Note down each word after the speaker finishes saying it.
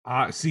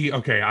See,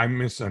 okay, I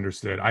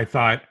misunderstood. I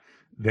thought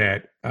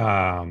that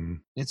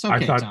It's I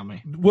okay, thought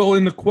Tommy. well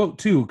in the quote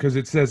too, because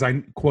it says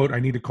I quote, I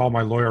need to call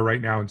my lawyer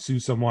right now and sue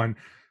someone.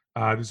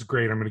 This is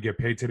great. I'm gonna get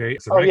paid today.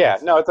 So Oh that yeah,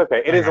 gets no, it's okay.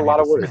 It saying is I a need lot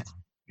to of sue Yeah. words.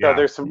 someone. So Yeah.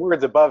 there's some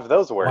words above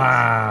those words.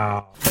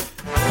 Wow.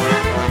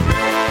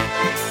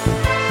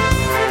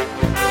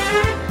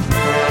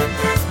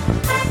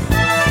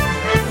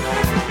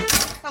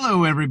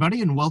 Hello,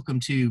 everybody, and welcome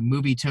to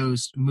Movie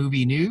Toast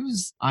Movie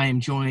News. I am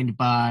joined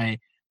by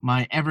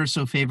my ever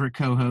so favorite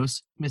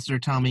co-host,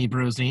 Mr. Tommy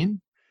Brosine,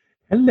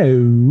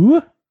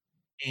 Hello.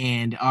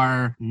 and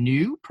our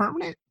new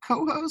permanent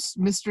co-host,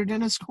 Mr.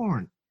 Dennis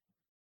Korn.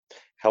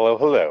 Hello,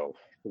 hello.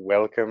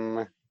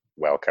 Welcome.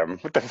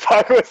 What the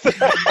fuck was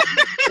that?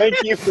 Thank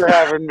you for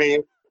having me,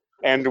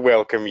 and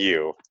welcome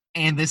you.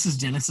 And this is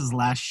Dennis's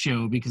last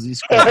show because he's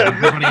screwed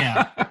everybody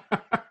out.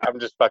 I'm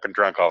just fucking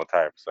drunk all the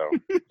time, so.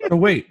 So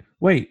wait,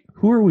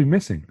 who are we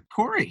missing?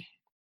 Corey.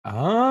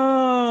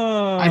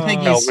 Oh, I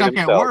think he's Melvin stuck at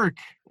himself. work.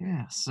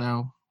 Yeah,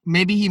 so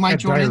maybe he might Had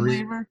join in diarrhea.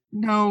 later.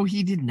 No,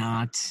 he did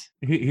not.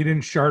 he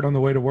didn't shart on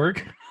the way to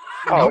work.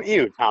 Oh, Nope.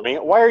 you, Tommy.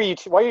 Why are you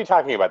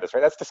talking about this,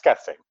 right? That's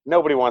disgusting.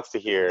 Nobody wants to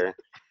hear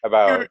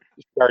about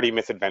shardy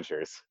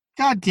misadventures.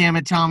 God damn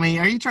it, Tommy.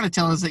 Are you trying to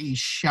tell us that you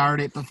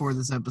showered it before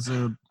this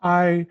episode?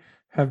 I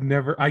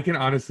can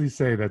honestly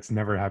say that's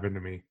never happened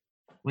to me.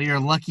 Well, you're a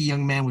lucky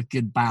young man with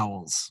good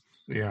bowels.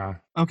 Yeah.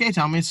 Okay,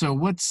 Tommy, so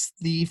what's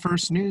the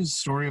first news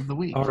story of the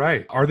week? All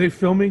right. Are they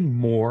filming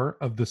more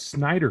of the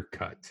Snyder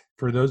Cut?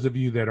 For those of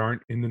you that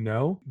aren't in the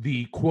know,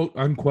 the quote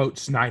unquote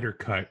Snyder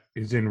Cut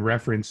is in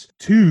reference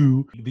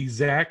to the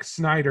Zack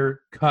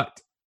Snyder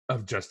cut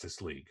of Justice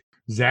League.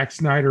 Zack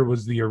Snyder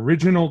was the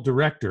original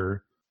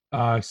director,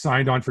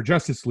 signed on for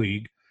Justice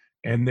League,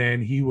 and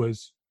then he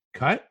was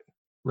cut,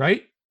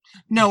 right?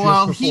 No, just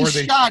well,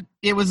 before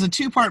it was a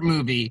two-part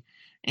movie,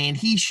 and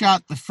he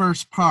shot the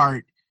first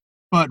part,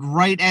 but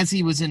right as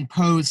he was in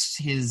post,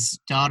 his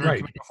daughter Right,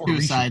 committed before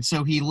suicide,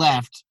 so he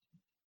left,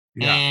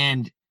 Yeah.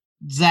 and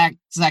Zack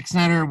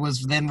Snyder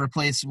was then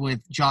replaced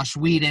with Josh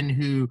Whedon,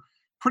 who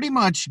pretty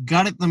much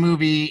gutted the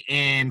movie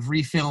and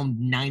refilmed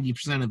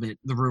 90% of it,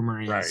 the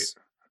rumor is. Right.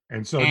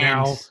 And so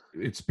now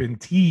it's been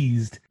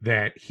teased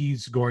that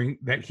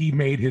he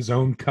made his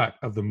own cut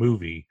of the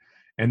movie,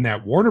 and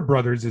that Warner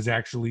Brothers is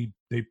actually,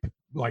 they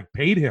like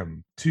paid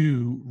him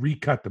to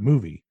recut the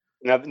movie.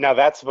 Now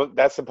that's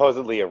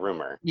supposedly a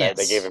rumor. Yes. That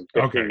they gave him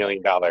 $15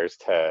 million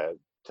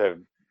to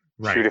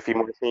Right. shoot a few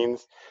more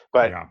scenes,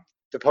 but Yeah.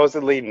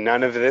 supposedly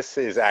none of this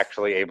is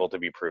actually able to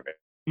be proven.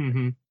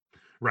 Mm-hmm.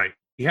 Right.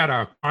 He had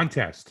a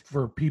contest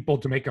for people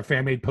to make a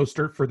fan-made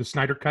poster for the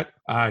Snyder Cut.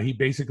 He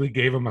basically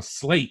gave them a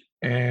slate,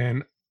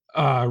 and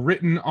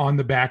written on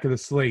the back of the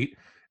slate,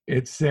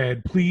 it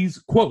said,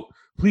 please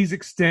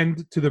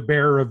extend to the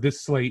bearer of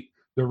this slate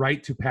the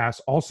right to pass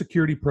all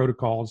security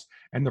protocols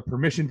and the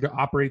permission to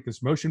operate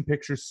this motion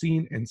picture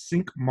scene and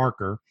sync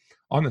marker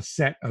on the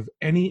set of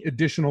any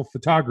additional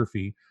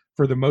photography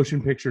for the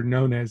motion picture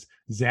known as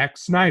Zack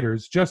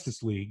Snyder's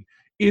Justice League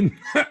in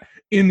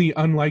the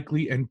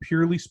unlikely and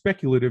purely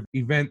speculative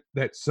event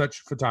that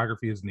such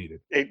photography is needed.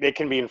 It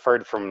can be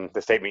inferred from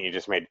the statement you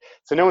just made.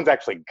 So no one's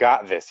actually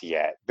got this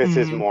yet. This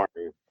is more,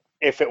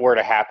 if it were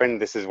to happen,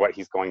 this is what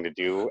he's going to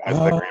do as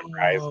the grand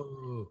prize.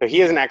 So he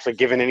hasn't actually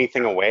given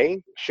anything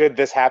away. Should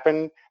this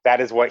happen, that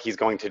is what he's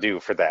going to do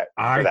for that.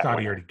 I thought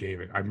he already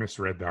gave it. I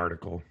misread the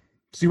article.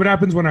 See what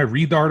happens when I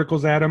read the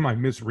articles, Adam? I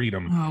misread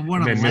them. Oh,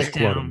 what and a then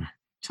misquote letdown. them.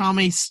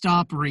 Tommy,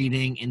 stop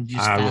reading and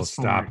just I will fast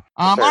forward. stop.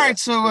 All right,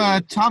 so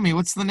Tommy,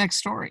 what's the next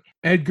story?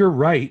 Edgar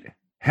Wright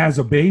has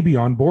a baby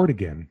on board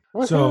again.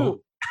 Woohoo.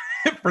 So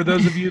for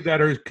those of you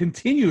that are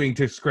continuing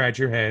to scratch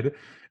your head,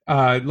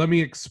 let me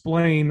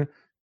explain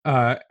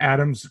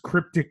Adam's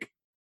cryptic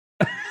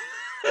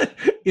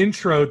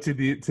intro to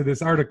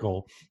this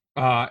article.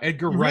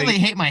 Edgar You Wright. really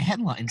hate my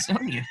headlines,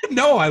 don't you?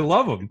 No, I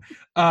love them.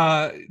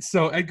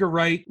 So Edgar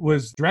Wright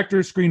was director,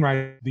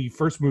 screenwriter, the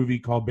first movie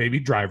called Baby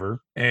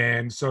Driver.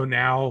 And so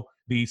now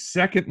the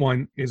second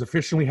one is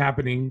officially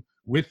happening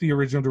with the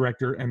original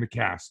director, and the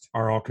cast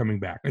are all coming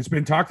back. It's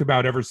been talked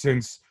about ever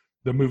since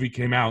the movie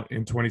came out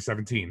in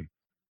 2017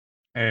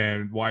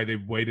 and why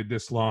they've waited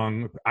this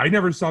long. I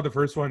never saw the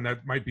first one.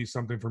 That might be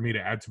something for me to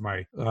add to my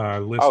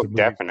list. Oh, of movies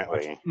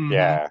definitely. Mhm.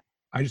 Yeah.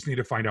 I just need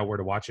to find out where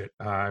to watch it.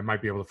 I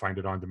might be able to find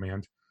it on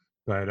demand,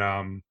 but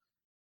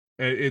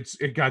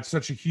it got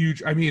such a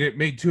huge. I mean, it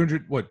made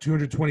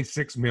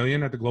 226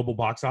 million at the global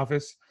box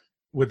office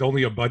with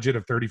only a budget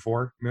of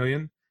 34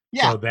 million.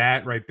 Yeah. So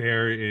that right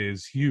there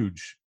is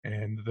huge,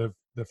 and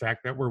the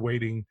fact that we're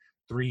waiting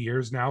 3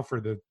 years now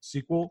for the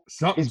sequel,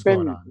 something's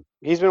going on.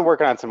 He's been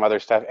working on some other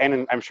stuff,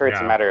 and I'm sure it's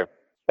a Yeah. matter of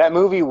that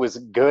movie was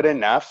good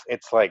enough.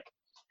 It's like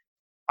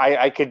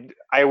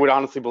I would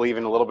honestly believe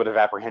in a little bit of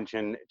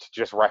apprehension to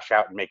just rush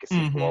out and make a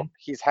sequel.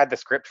 He's had the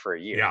script for a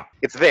year. Yeah.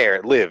 It's there.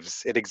 It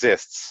lives. It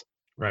exists.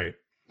 Right.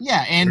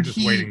 Yeah, We're and just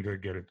waiting to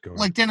get it going.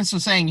 like Dennis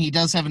was saying, he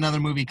does have another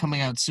movie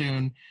coming out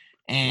soon,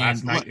 And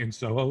Last Night in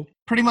Soho.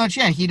 Pretty much,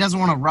 yeah. He doesn't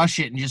want to rush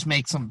it and just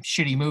make some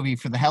shitty movie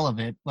for the hell of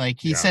it. Like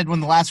he Yeah. said when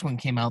the last one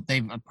came out,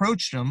 they've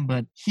approached him,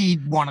 but he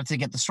wanted to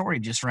get the story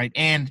just right.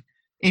 And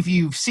if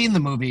you've seen the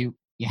movie,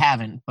 you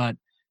haven't, but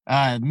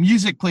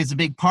music plays a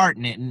big part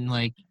in it. And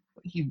like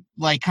he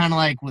like kind of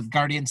like with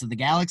Guardians of the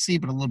Galaxy,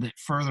 but a little bit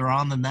further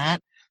on than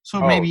that. So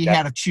maybe you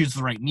had to choose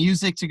the right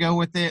music to go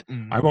with it.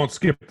 And... I won't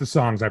skip the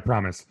songs, I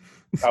promise.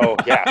 Oh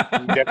yeah,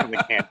 you definitely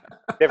can't.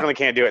 Definitely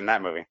can't do it in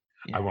that movie.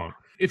 Yeah. I won't.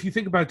 If you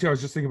think about it too, I was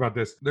just thinking about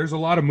this. There's a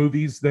lot of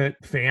movies that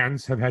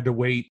fans have had to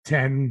wait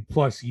 10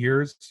 plus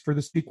years for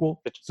the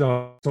sequel.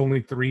 So it's only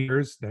 3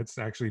 years. That's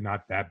actually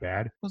not that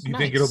bad. Do you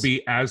think it'll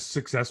be as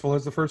successful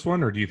as the first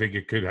one, or do you think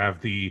it could have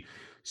the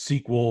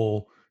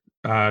sequel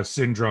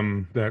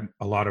syndrome that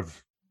a lot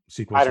of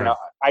sequels I don't know.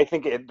 I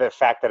think the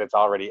fact that it's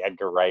already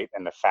Edgar Wright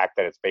and the fact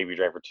that it's Baby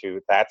Driver 2,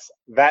 that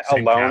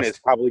Same alone cast. is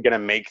probably going to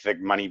make the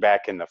money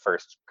back in the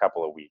first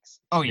couple of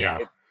weeks. Oh yeah.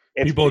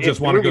 People just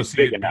want to go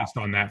see it enough. based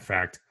on that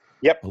fact.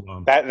 Yep.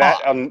 Alone.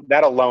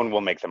 That alone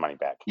will make the money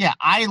back. Yeah,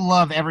 I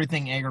love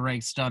everything Edgar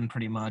Wright's done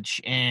pretty much.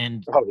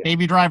 And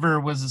Baby Driver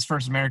was his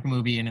first American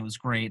movie and it was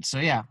great. So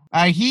yeah.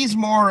 He's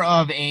more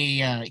of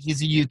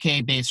he's a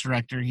UK based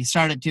director. He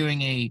started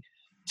doing a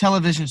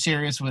television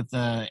series with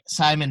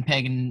Simon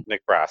Pegg and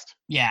Nick Frost.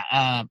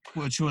 Yeah,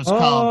 which was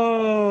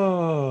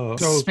called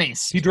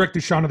Space. He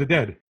directed Shaun of the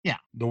Dead. Yeah.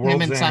 The World's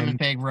Him and End. Simon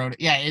Pegg wrote it.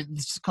 Yeah,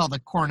 it's called the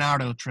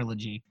Coronado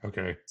trilogy.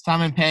 Okay.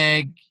 Simon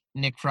Pegg,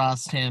 Nick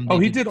Frost, him.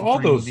 He did all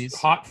those movies.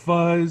 Hot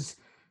Fuzz.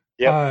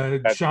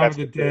 Yep. Shaun of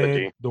the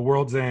Dead, The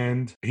World's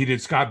End. He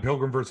did Scott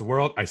Pilgrim vs. the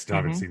World. I still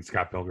haven't seen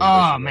Scott Pilgrim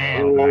vs. the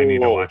man. World. I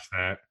need to watch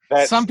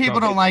that. Some people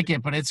don't like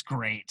it, but it's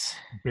great.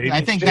 Baby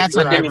I think that's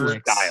on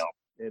Netflix. Style.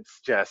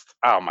 It's just,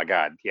 oh my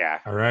God, yeah.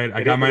 All right,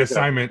 I got my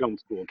assignment. Film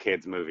school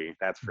kids movie,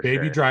 that's for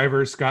Baby sure.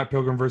 Driver, Scott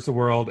Pilgrim vs. the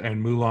World,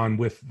 and Mulan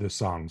with the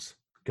songs.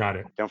 Got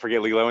it. Don't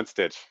forget Lilo and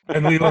Stitch.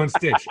 And Lilo and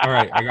Stitch. All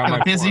right, I got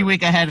my busy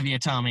week ahead of you,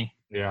 Tommy.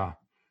 Yeah.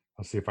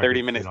 I'll see if I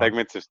 30-minute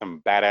segments of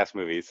some badass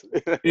movies.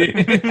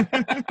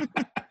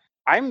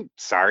 I'm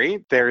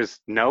sorry,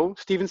 there's no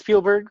Steven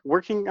Spielberg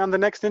working on the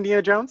next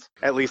Indiana Jones.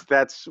 At least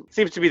that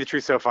seems to be the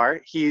truth so far.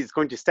 He's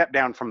going to step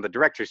down from the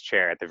director's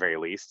chair at the very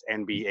least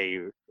and be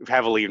a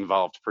heavily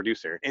involved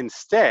producer.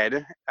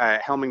 Instead,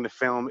 helming the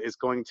film is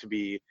going to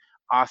be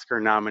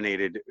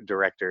Oscar-nominated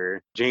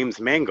director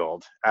James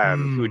Mangold,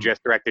 who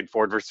just directed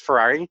Ford vs.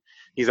 Ferrari.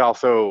 He's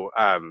also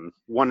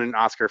won an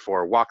Oscar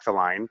for Walk the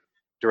Line,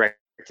 directed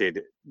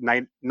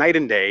Night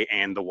and Day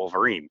and The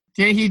Wolverine.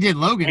 Yeah, he did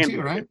Logan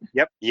too, right?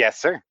 Yep.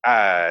 Yes, sir.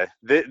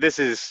 This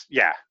is,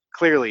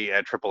 clearly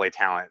a AAA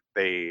talent.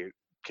 They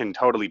can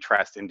totally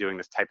trust in doing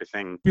this type of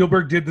thing.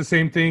 Spielberg did the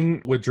same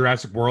thing with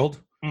Jurassic World.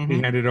 Mm-hmm.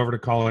 He handed over to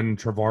Colin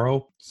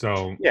Trevorrow.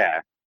 So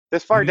yeah.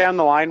 This far down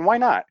the line, why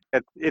not?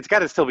 It's got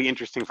to still be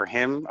interesting for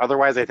him.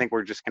 Otherwise, I think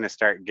we're just going to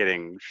start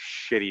getting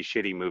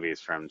shitty movies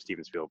from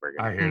Steven Spielberg.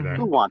 I hear that.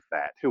 Who wants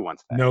that?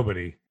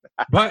 Nobody.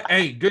 But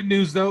hey, good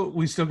news though.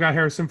 We still got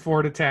Harrison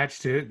Ford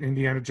attached to it,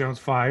 Indiana Jones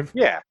 5.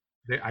 Yeah.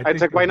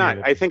 It's like, why not?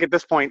 I think at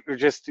this point,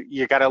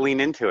 you got to lean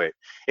into it.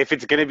 If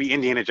it's going to be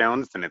Indiana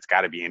Jones, then it's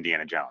got to be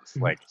Indiana Jones.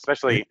 Like,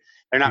 especially,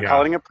 they're not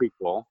calling it a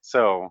prequel.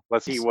 So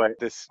let's see what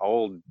this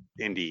old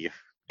Indy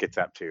gets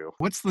up to.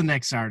 What's the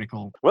next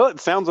article? Well, it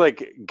sounds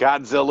like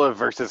Godzilla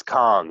vs.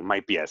 Kong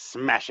might be a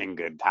smashing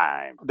good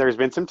time. There's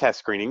been some test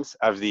screenings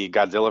of the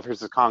Godzilla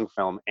vs. Kong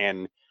film,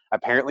 and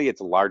apparently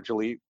it's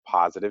largely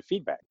positive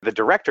feedback. The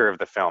director of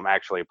the film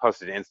actually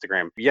posted to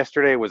Instagram,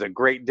 "Yesterday was a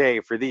great day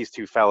for these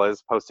two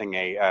fellas," posting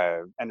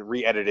a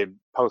re-edited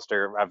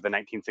poster of the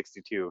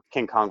 1962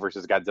 King Kong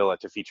vs. Godzilla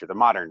to feature the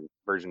modern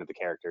version of the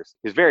characters.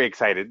 He was very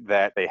excited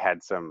that they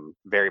had some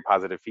very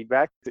positive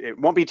feedback. It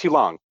won't be too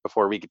long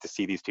before we get to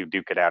see these two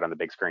duke it out on the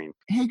big screen.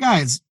 Hey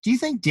guys, do you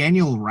think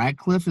Daniel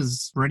Radcliffe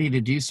is ready to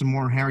do some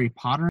more Harry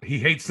Potter? He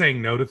hates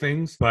saying no to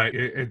things, but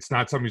it's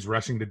not something he's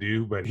rushing to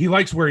do. But he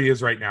likes where he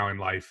is right now in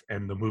life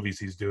and the movies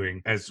he's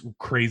doing, as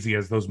crazy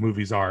as those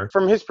movies are.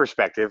 From his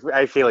perspective,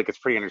 I feel like it's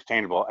pretty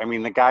understandable. I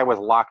mean, the guy was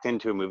locked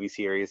into a movie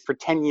series for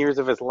 10 years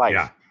of his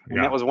life. And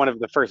that was one of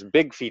the first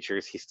big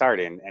features he starred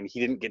in, and he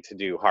didn't get to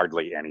do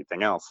hardly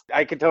anything else.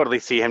 I could totally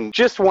see him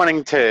just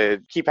wanting to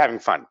keep having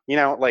fun.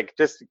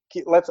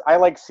 I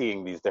like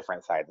seeing these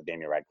different sides of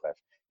Daniel Radcliffe.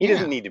 He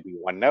doesn't need to be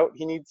one note.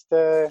 He needs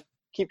to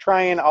keep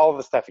trying all of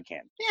the stuff he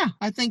can. Yeah,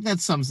 I think that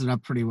sums it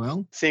up pretty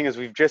well. Seeing as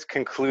we've just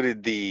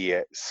concluded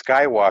the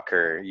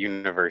Skywalker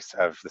universe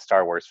of the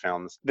Star Wars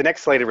films, the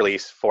next slated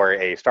release for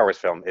a Star Wars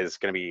film is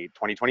going to be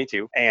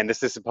 2022. And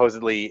this is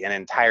supposedly an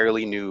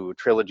entirely new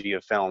trilogy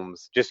of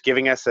films, just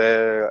giving us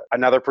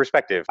another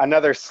perspective,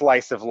 another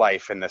slice of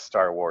life in the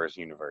Star Wars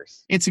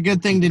universe. It's a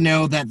good thing to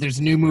know that there's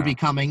a new movie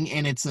coming,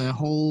 and it's a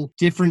whole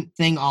different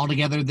thing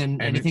altogether than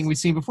anything we've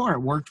seen before. It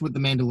worked with The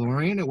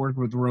Mandalorian. It worked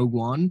with Rogue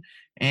One.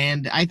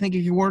 And I think it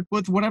he can work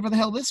with whatever the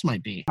hell this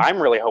might be.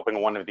 I'm really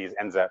hoping one of these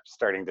ends up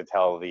starting to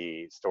tell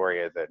the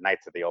story of the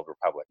Knights of the Old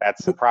Republic.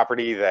 That's a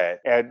property that,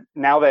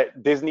 now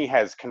that Disney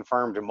has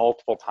confirmed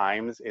multiple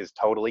times, is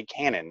totally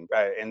canon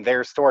in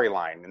their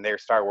storyline, in their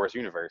Star Wars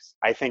universe.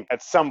 I think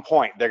at some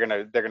point they're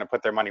gonna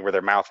put their money where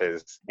their mouth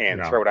is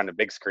and throw it on the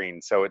big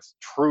screen, so it's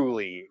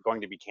truly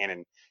going to be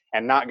canon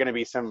and not going to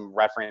be some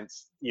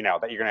reference,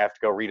 that you're going to have to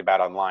go read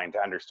about online to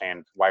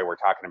understand why we're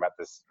talking about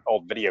this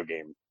old video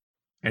game.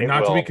 And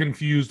not to be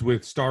confused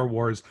with Star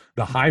Wars: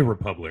 The High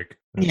Republic.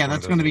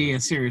 That's going to be a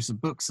series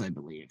of books, I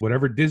believe.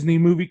 Whatever Disney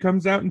movie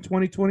comes out in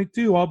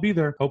 2022, I'll be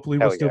there. Hopefully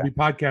we'll still be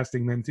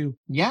podcasting then too.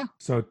 Yeah.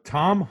 So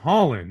Tom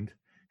Holland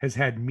has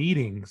had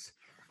meetings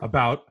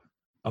about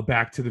a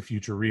Back to the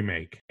Future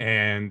remake,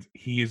 and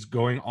he is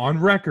going on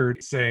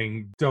record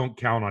saying, don't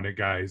count on it,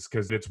 guys,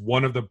 because it's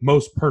one of the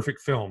most perfect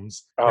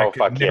films that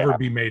could never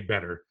be made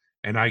better.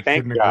 And I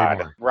couldn't agree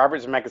more.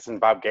 Robert Zemeckis and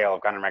Bob Gale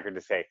have gone on record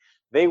to say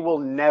they will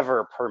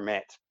never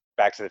permit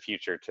Back to the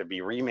Future to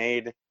be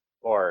remade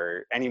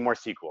or any more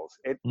sequels.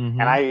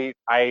 And I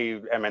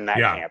am in that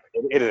camp.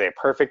 It is a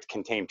perfect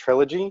contained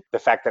trilogy. The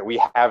fact that we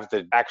have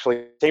the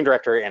actually same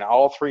director in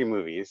all three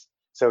movies,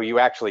 so you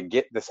actually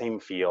get the same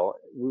feel.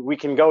 We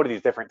can go to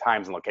these different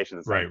times and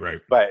locations.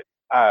 Right. But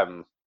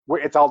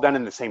it's all done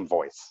in the same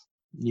voice.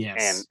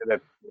 Yes.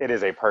 And it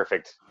is a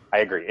perfect, I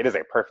agree, it is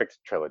a perfect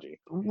trilogy.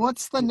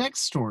 What's the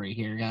next story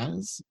here,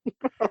 guys?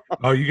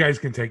 Oh, you guys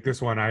can take this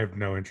one. I have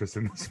no interest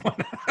in this one.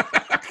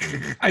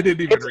 I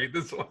didn't even read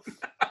this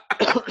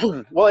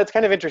one. Well, it's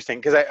kind of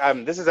interesting because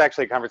this is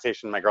actually a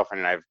conversation my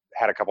girlfriend and I've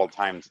had a couple of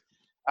times.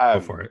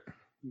 Go for it.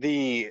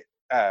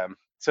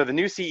 So the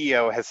new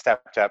CEO has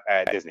stepped up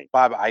at Disney.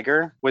 Bob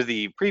Iger was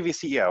the previous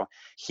CEO.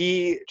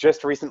 He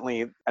just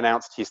recently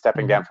announced he's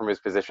stepping down from his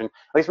position, at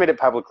least made it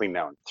publicly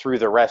known through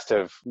the rest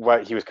of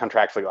what he was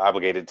contractually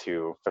obligated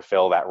to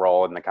fulfill that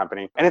role in the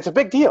company. And it's a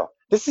big deal.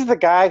 This is the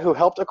guy who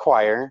helped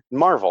acquire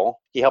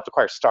Marvel. He helped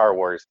acquire Star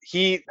Wars.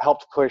 He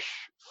helped push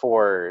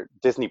for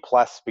Disney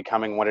Plus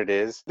becoming what it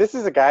is. This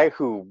is a guy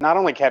who not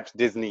only kept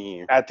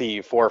Disney at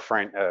the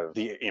forefront of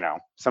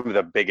some of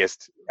the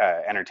biggest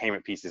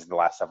entertainment pieces in the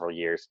last several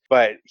years,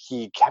 but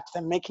he kept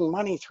them making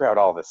money throughout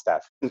all this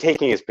stuff. And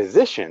taking his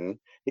position,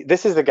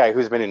 this is the guy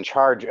who's been in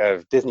charge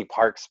of Disney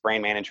Parks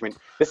brand management.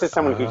 This is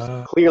someone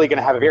who's clearly going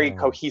to have a very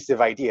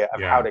cohesive idea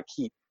of how to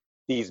keep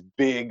these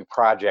big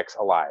projects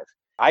alive.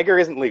 Iger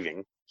isn't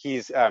leaving.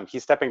 He's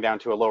stepping down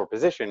to a lower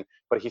position,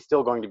 but he's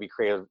still going to be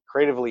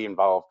creatively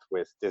involved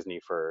with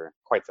Disney for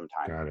quite some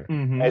time. Got it.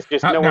 It's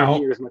just nowhere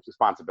near as much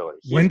responsibility.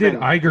 When did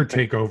Iger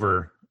take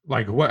over?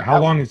 Like what?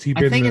 How long has he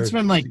been? I think it's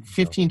been like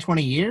 15,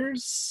 20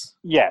 years.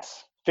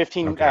 Yes,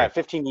 15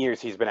 years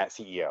he's been at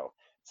CEO.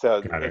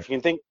 So if you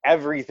can think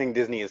everything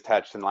Disney has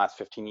touched in the last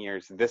 15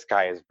 years, this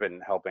guy has been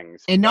helping.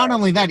 And not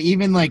only that,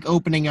 even like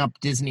opening up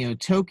Disney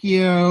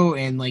Tokyo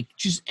and like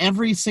just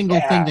every single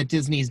thing that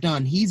Disney's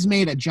done, he's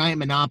made a giant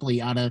monopoly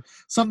out of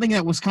something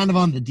that was kind of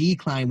on the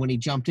decline when he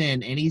jumped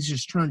in, and he's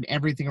just turned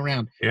everything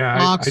around. Yeah,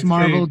 Fox,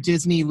 Marvel,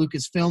 Disney,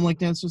 Lucasfilm, like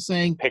Dennis was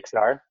saying.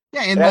 Pixar.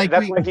 Yeah, and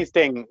that's why he's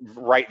staying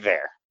right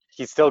there.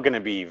 He's still going to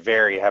be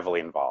very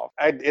heavily involved.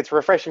 It's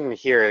refreshing to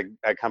hear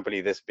a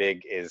company this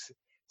big is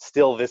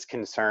still this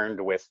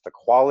concerned with the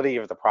quality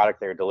of the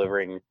product they're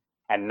delivering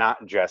and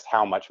not just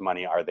how much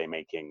money are they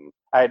making.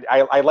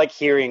 I like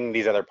hearing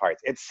these other parts.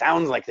 It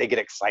sounds like they get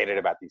excited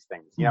about these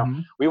things.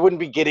 We wouldn't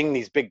be getting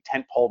these big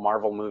tentpole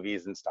Marvel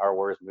movies and Star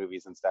Wars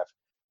movies and stuff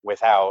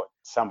without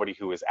somebody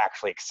who is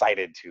actually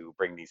excited to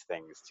bring these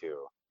things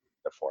to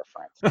the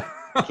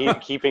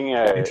forefront. keeping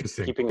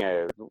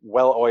a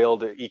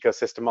well-oiled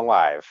ecosystem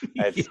alive.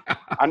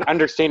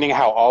 Understanding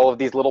how all of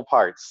these little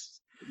parts,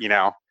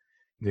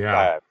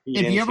 if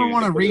you ever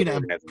want to read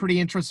a pretty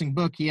interesting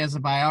book, he has a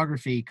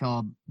biography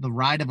called The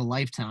Ride of a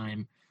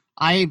Lifetime.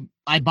 I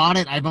bought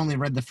it. I've only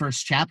read the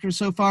first chapter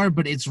so far,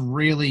 but it's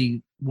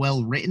really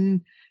well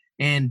written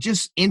and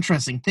just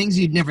interesting things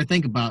you'd never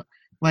think about.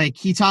 Like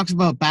he talks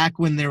about back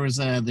when there was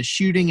the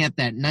shooting at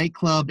that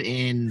nightclub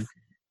in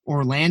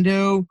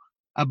Orlando,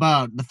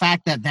 about the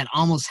fact that that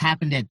almost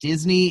happened at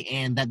Disney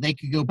and that they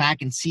could go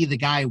back and see the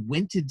guy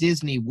went to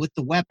Disney with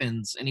the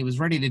weapons and he was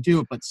ready to do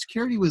it, but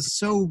security was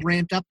so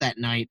ramped up that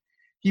night,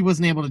 he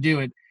wasn't able to do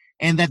it.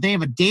 And that they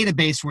have a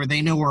database where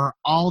they know where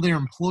all their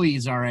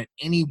employees are at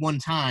any one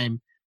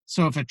time.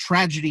 So if a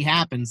tragedy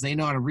happens, they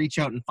know how to reach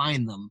out and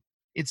find them.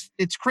 It's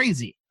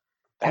crazy.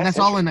 And that's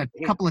all in a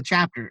couple of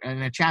chapter.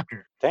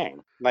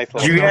 Dang. Nice.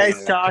 Did you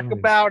guys talk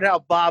about how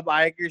Bob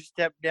Iger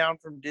stepped down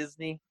from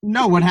Disney?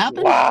 No, what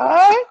happened?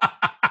 What?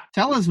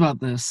 Tell us about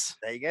this.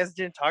 You guys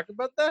didn't talk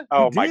about that?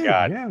 Oh my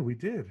God. Yeah, we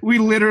did. We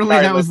literally,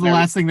 that was the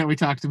last thing that we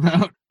talked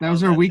about. That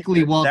was our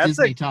weekly Walt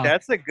Disney talk.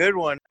 That's a good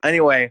one.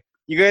 Anyway,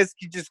 you guys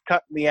could just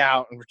cut me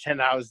out and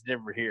pretend I was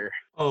never here.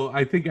 Oh,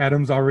 I think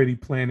Adam's already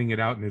planning it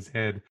out in his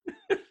head.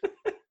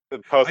 The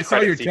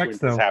post-credit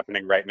sequence is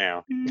happening right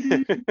now.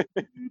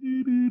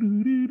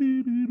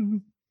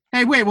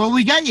 Hey, wait, well,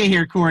 we got you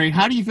here, Corey.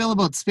 How do you feel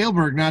about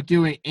Spielberg not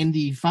doing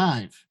Indy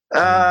 5?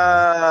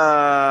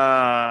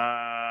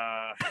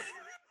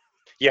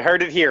 You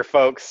heard it here,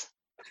 folks.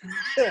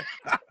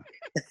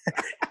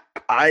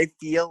 I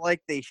feel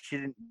like they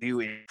shouldn't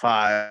do it.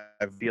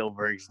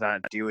 Spielberg's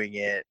not doing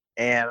it.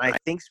 And I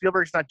think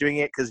Spielberg's not doing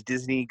it because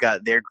Disney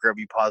got their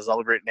grubby paws all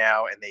over it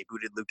now, and they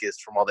booted Lucas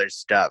from all their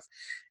stuff.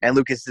 And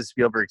Lucas is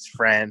Spielberg's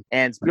friend,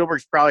 and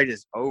Spielberg's probably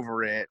just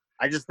over it.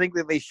 I just think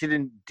that they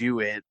shouldn't do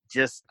it.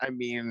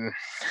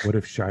 What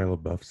if Shia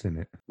LaBeouf's in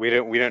it? We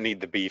don't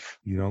need the beef.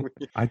 You know,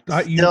 I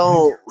thought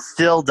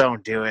still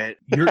don't do it.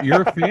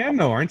 You're a fan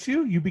though, aren't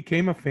you? You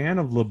became a fan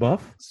of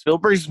LaBeouf.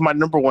 Spielberg's my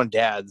number one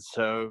dad,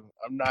 so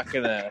I'm not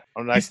gonna.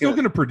 He's still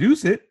gonna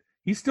produce it.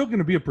 He's still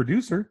gonna be a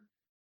producer.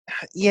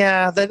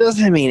 Yeah, that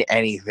doesn't mean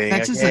anything.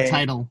 That's just a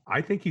title.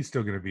 I think he's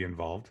still going to be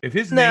involved. If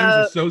his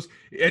name's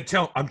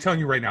associated, I'm telling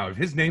you right now, if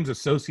his name's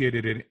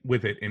associated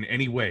with it in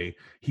any way,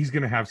 he's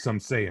going to have some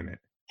say in it.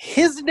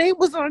 His name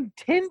was on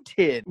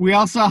Tintin. We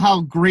all saw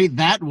how great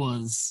that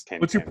was. Tintin.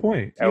 What's your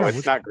point? Oh,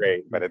 it's not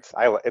great, but it's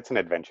an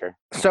adventure.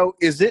 So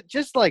is it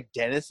just like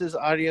Dennis's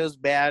audio is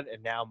bad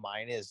and now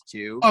mine is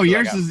too? Oh, So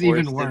yours is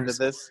even worse.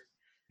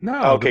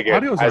 No. Okay,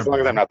 good. As long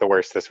as I'm not the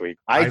worst this week.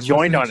 I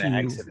joined on an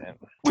accident.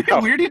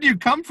 Where did you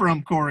come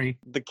from, Corey?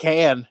 The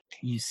can.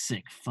 You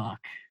sick fuck.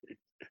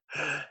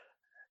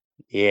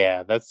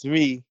 Yeah, that's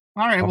me.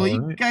 All right. Well,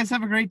 you guys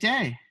have a great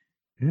day.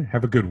 Yeah,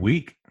 have a good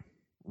week.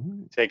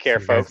 Take care,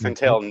 folks.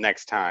 Until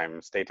next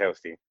time, stay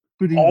toasty.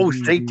 Oh,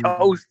 stay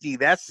toasty.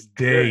 That's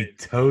Stay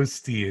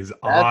toasty is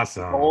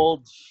awesome. That's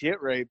old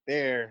shit right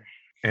there.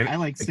 And I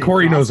like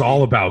Corey knows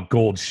all about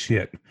gold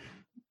shit.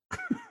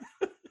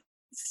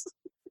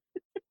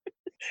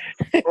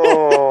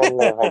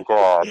 Oh my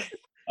god.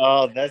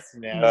 Oh, that's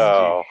nasty.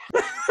 Oh.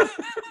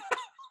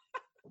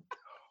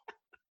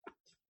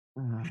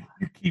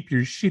 You keep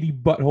your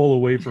shitty butthole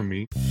away from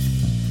me.